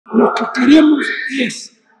lo que queremos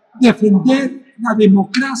es defender la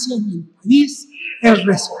democracia en el país, el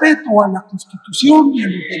respeto a la Constitución y a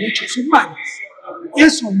los derechos humanos.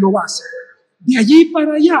 Eso es lo básico. De allí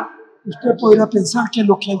para allá, usted podrá pensar que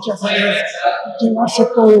lo que hay que hacer es llevarse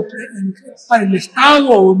todo para el Estado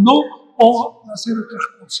o no, o hacer otras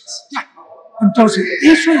cosas. Ya. Entonces,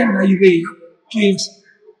 eso es la idea, que es,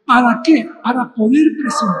 ¿para qué? Para poder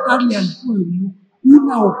presentarle al pueblo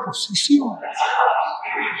una oposición.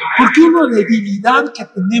 Porque una debilidad que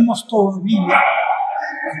tenemos todavía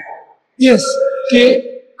es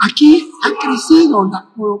que aquí ha crecido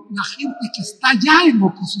la gente que está ya en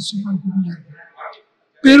oposición al gobierno,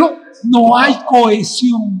 pero no hay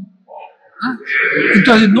cohesión. ¿Ah?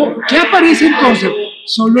 Entonces, ¿qué aparece entonces?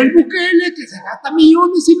 Solo el Bukele, que se gasta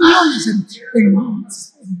millones y millones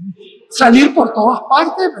en salir por todas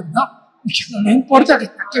partes, ¿verdad? Y que no le importa que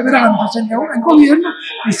está quebrándose el gobierno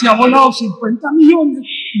y se ha volado 50 millones,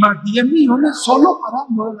 más 10 millones solo para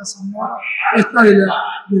lo de la Zamora, esta del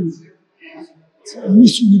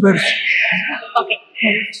Miss Universo. Okay.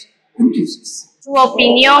 Entonces, su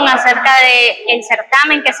opinión acerca del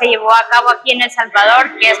certamen que se llevó a cabo aquí en El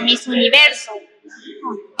Salvador, que es Miss Universo.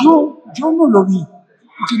 Yo no lo vi,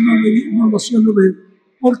 porque no lo suelo ver,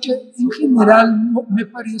 porque en general me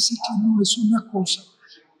parece que no es una cosa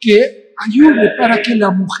que ayude para que la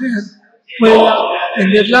mujer pueda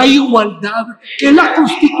tener la igualdad que la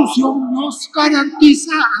Constitución nos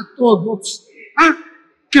garantiza a todos,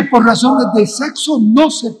 que por razones de sexo no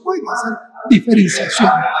se puede hacer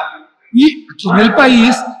diferenciación. Y aquí en el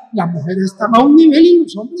país las mujeres están a un nivel y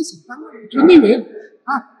los hombres están a otro nivel.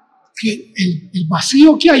 Que el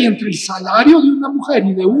vacío que hay entre el salario de una mujer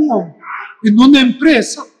y de un hombre en una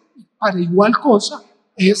empresa para igual cosa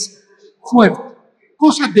es fuerte.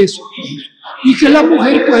 Cosas de eso. Y que la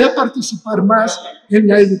mujer pueda participar más en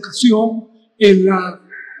la educación, en la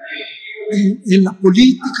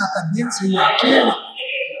política también, si la quiere.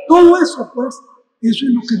 Todo eso, pues, eso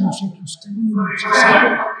es lo que nosotros queremos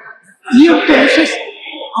hacer. Y entonces,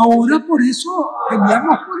 ahora por eso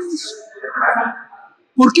peleamos por eso.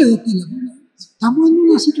 Porque estamos en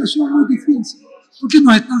una situación muy difícil, porque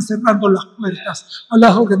nos están cerrando las puertas a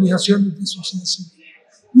las organizaciones de sociedad civil.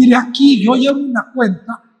 Mire, aquí yo llevo una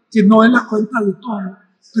cuenta, que no es la cuenta de todo,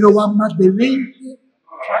 pero van más de 20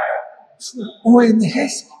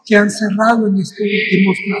 ONGs que han cerrado en estos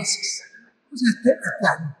últimos meses. Pues este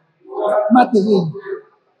año, más de 20.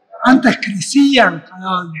 Antes crecían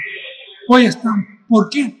cada año, hoy están. ¿Por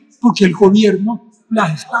qué? Porque el gobierno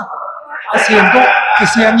las está haciendo que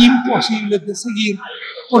sean imposibles de seguir,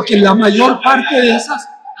 porque la mayor parte de esas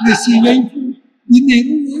reciben dinero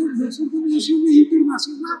de las organizaciones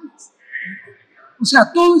internacionales. O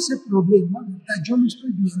sea, todo ese problema, ¿verdad? Yo lo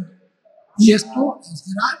estoy viendo, y esto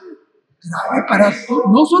es grave para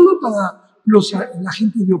no solo para la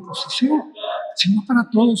gente de oposición, sino para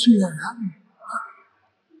todo ciudadano.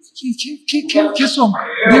 ¿Qué son?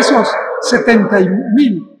 De esos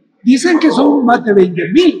 70.000, dicen que son más de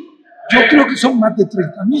 20.000. Yo creo que son más de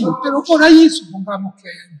 30.000, pero por ahí supongamos que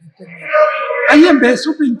hay en vez de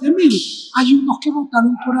esos 20.000, hay unos que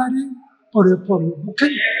votaron por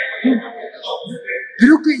Bukele.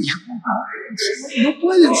 Pero que ya no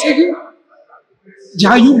pueden seguir.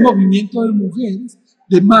 Ya hay un movimiento de mujeres,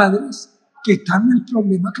 de madres, que están en el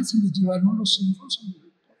problema que se les llevaron los hijos.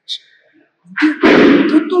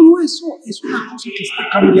 Entonces, todo eso es una cosa que está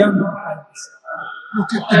cambiando en el país. Lo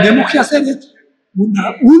que tenemos que hacer es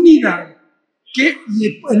una unidad, que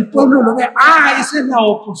el pueblo lo vea. Esa es la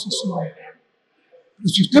oposición. Pero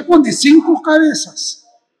si usted pone 5 cabezas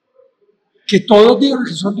que todos digan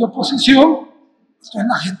que son de oposición, entonces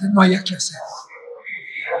la gente no haya que hacer.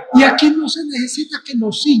 Y aquí no se necesita que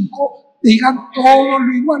los 5 digan todo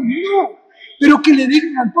lo igual, no, pero que le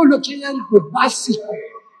digan al pueblo que hay algo básico.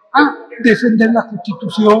 Defender la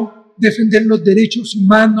Constitución, defender los derechos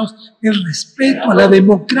humanos, el respeto a la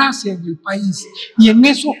democracia en el país. Y en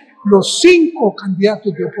eso los 5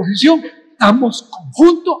 candidatos de oposición estamos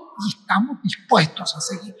conjuntos y estamos dispuestos a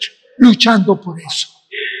seguir luchando por eso.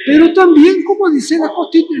 Pero también, como dice la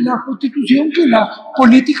Constitución, que la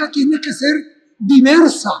política tiene que ser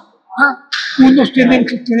diversa. Unos creen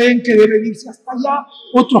que debe irse hasta allá,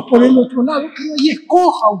 otros por el otro lado, que ahí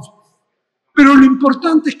escoja usted. Pero lo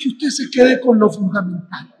importante es que usted se quede con lo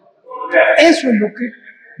fundamental. Eso es lo que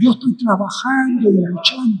yo estoy trabajando y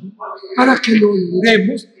luchando para que lo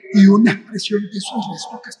logremos, y una expresión de eso es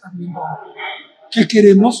lo que están viendo ahora. Que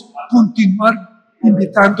queremos continuar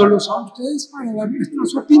invitándolos a ustedes para dar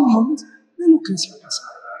nuestras opiniones de lo que se ha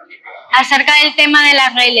pasado. Acerca del tema de la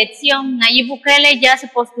reelección, Nayib Bukele ya se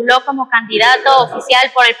postuló como candidato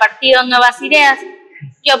oficial por el partido Nuevas Ideas.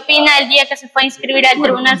 ¿Qué opina el día que se fue a inscribir al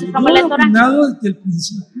Tribunal Supremo Yo he Electoral? opinado desde el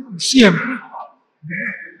principio, siempre,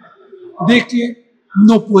 de que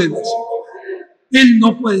no puede ser. Él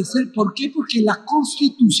no puede ser. ¿Por qué? Porque la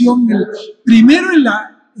Constitución, primero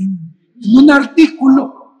en un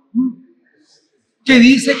artículo que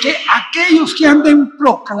dice que aquellos que anden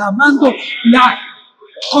proclamando la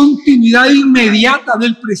continuidad inmediata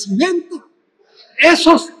del presidente,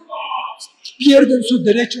 esos pierden sus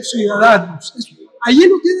derechos ciudadanos. Ahí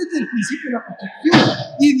lo tiene desde el principio de la Constitución.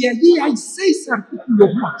 Y de allí hay 6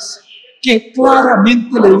 artículos más que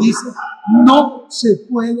claramente le dicen no se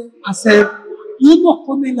puede hacer. Uno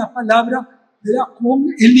pone la palabra con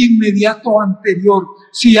el inmediato anterior.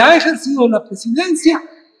 Si ha ejercido la presidencia,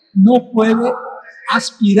 no puede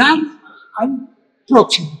aspirar al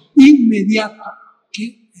próximo, inmediato, que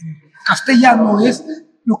en castellano es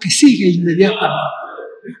lo que sigue inmediatamente.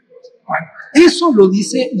 Bueno, eso lo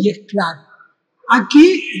dice y es claro.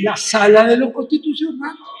 Aquí la sala de lo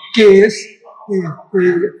constitucional, que es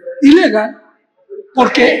ilegal,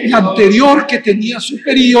 porque la anterior, que tenía su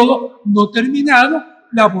periodo no terminado,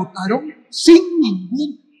 la votaron sin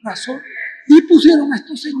ninguna razón y pusieron a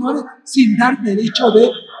estos señores sin dar derecho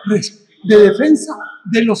de defensa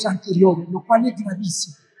de los anteriores, lo cual es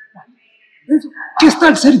gravísimo. ¿Qué está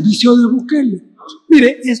al servicio de Bukele?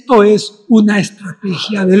 Mire, esto es una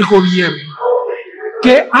estrategia del gobierno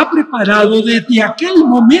que ha preparado desde aquel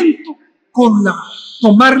momento con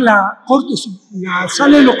tomar la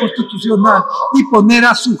sala de lo constitucional y poner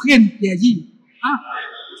a su gente allí.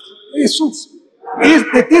 Eso es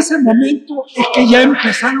desde ese momento es que ya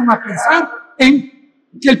empezaron a pensar en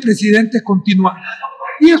que el presidente continuara.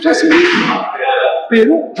 Y eso es mismo.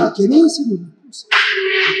 Pero quiero decir una cosa.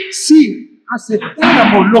 Si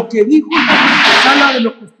aceptáramos lo que dijo la sala de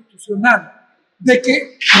lo constitucional, de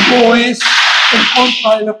que no es en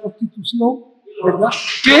contra de la Constitución, ¿verdad?,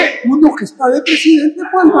 que uno que está de presidente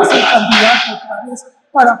vuelva a ser candidato otra vez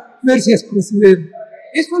para ver si es presidente.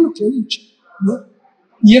 Eso es lo que he dicho, ¿no?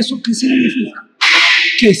 ¿Y eso qué significa?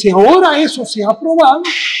 Que si ahora eso se ha aprobado,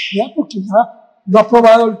 ¿ya?, porque ya lo ha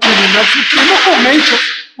aprobado el Tribunal Supremo con hechos,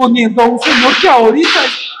 poniendo a un señor que ahorita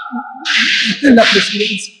está en la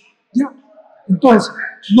presidencia. ¿Ya? Entonces,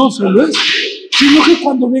 no solo eso, sino que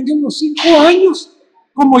cuando vengan los 5 años,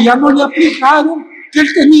 como ya no le aplicaron que él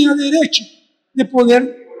tenía derecho de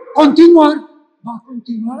poder continuar, va a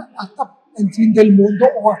continuar hasta el fin del mundo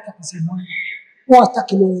o hasta que se muera o hasta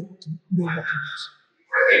que lo derroquemos.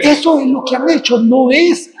 Eso es lo que han hecho, no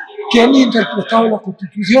es que han interpretado la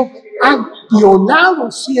Constitución, han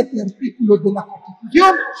violado 7 artículos de la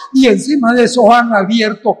Constitución y encima de eso han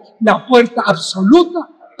abierto la puerta absoluta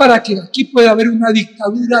para que aquí pueda haber una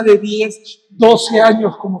dictadura de 10, 12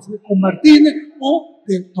 años como fue con Martínez o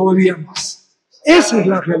de todavía más. Esa es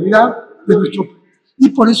la realidad de nuestro país. Y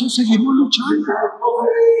por eso seguimos luchando,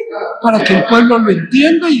 para que el pueblo lo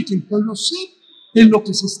entienda y que el pueblo sepa en lo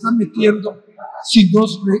que se está metiendo si no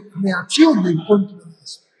reacciona en contra de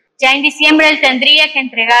eso. Ya en diciembre él tendría que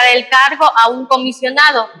entregar el cargo a un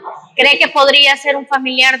comisionado. ¿Cree que podría ser un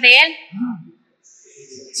familiar de él? No.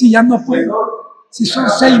 Si ya no puedo, si son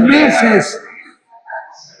 6 meses,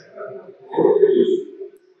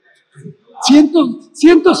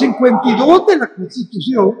 152 de la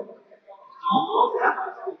Constitución,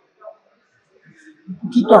 un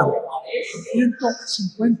poquito antes,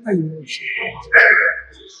 152.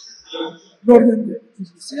 El orden de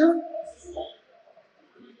justicia,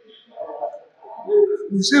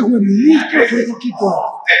 Consejo de Ministros, un poquito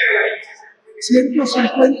antes,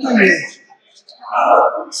 152.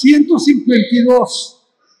 152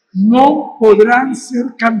 no podrán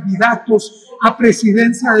ser candidatos a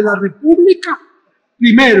presidencia de la República.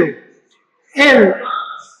 Primero, él,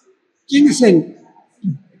 ¿quién es él?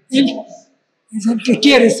 Él es el que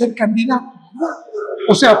quiere ser candidato, ¿no?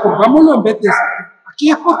 O sea, pongámoslo en vez de aquí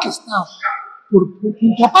es porque está por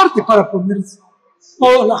punto aparte para poner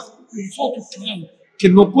todas las fotos que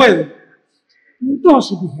no puede.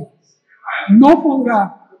 Entonces, dije, no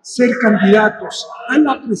podrá ser candidatos a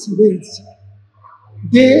la presidencia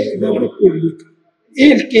de la República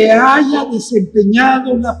el que haya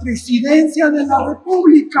desempeñado la presidencia de la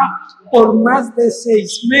República por más de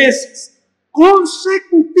 6 meses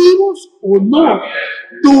consecutivos o no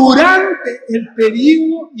durante el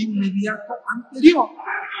periodo inmediato anterior.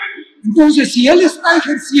 Entonces, si él está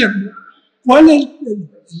ejerciendo, ¿cuál es el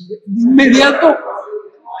inmediato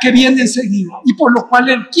que viene enseguida? Y por lo cual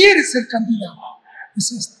él quiere ser candidato.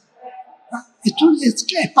 Es esto. Esto es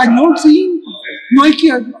que español sí, no hay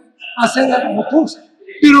que hacer la cosa,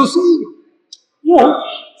 pero sí, no,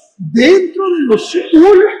 dentro de los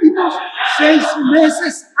últimos 6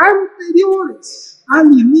 meses al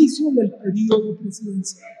inicio del periodo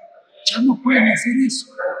presidencial. Ya no pueden hacer eso.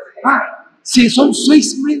 Si son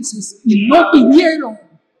 6 meses y no pidieron.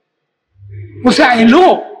 O sea,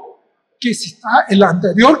 que si está, el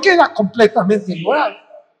anterior queda completamente ignorado.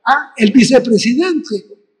 El vicepresidente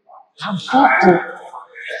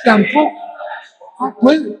tampoco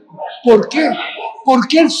puede. ¿Por qué?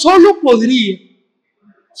 Porque él solo podría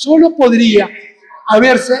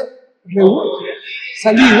haberse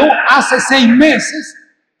salido hace 6 meses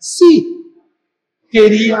si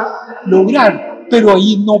quería lograr, pero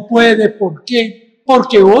ahí no puede. ¿Por qué?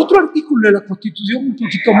 Porque otro artículo de la Constitución, un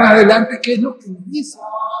poquito más adelante, ¿qué es lo que dice?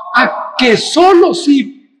 Que solo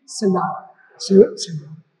si se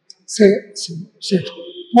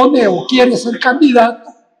pone o quiere ser candidato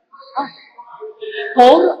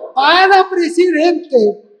para presidente.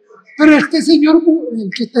 Pero este señor, el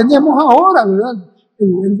que tenemos ahora, ¿verdad?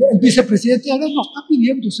 El vicepresidente ahora no está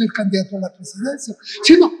pidiendo ser candidato a la presidencia,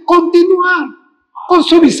 sino continuar con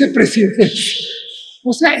su vicepresidencia.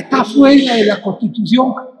 O sea, está fuera de la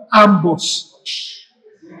Constitución ambos.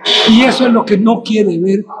 Y eso es lo que no quiere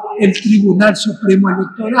ver el Tribunal Supremo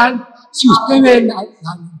Electoral. Si usted ve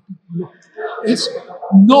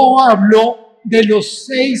no habló de los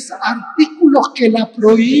 6 artículos que la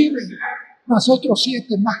prohíben, más otros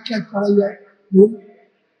 7 más que hay por allá, ¿no?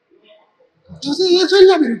 Entonces, eso es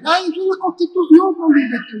la verdad, eso es la Constitución, no lo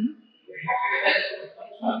invento yo.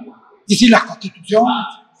 Y si la Constitución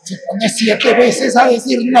se pone 7 veces a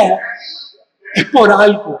decir no, es por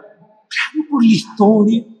algo. Claro, por la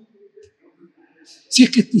historia. Si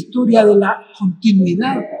es que esta historia de la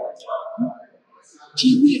continuidad, ¿no?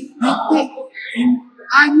 Chile, en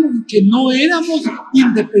años en que no éramos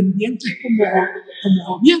independientes como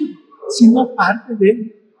gobierno, sino parte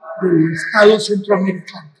del Estado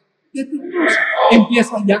centroamericano. Desde entonces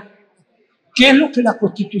empieza ya. ¿Qué es lo que la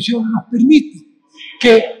Constitución nos permite?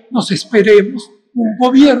 Que nos esperemos un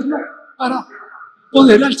gobierno para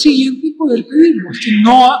poder al siguiente y poder pedirlo. Que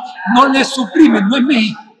no le suprimen, no es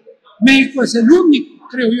México. México es el único,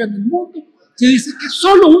 creo yo, en el mundo que dice que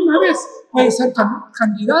solo una vez puede ser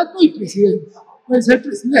candidato y presidente. Puede ser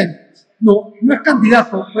presidente. No es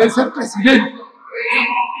candidato, puede ser presidente.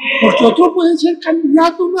 Porque otro puede ser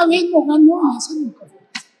candidato una vez, no ganó, y ese nunca.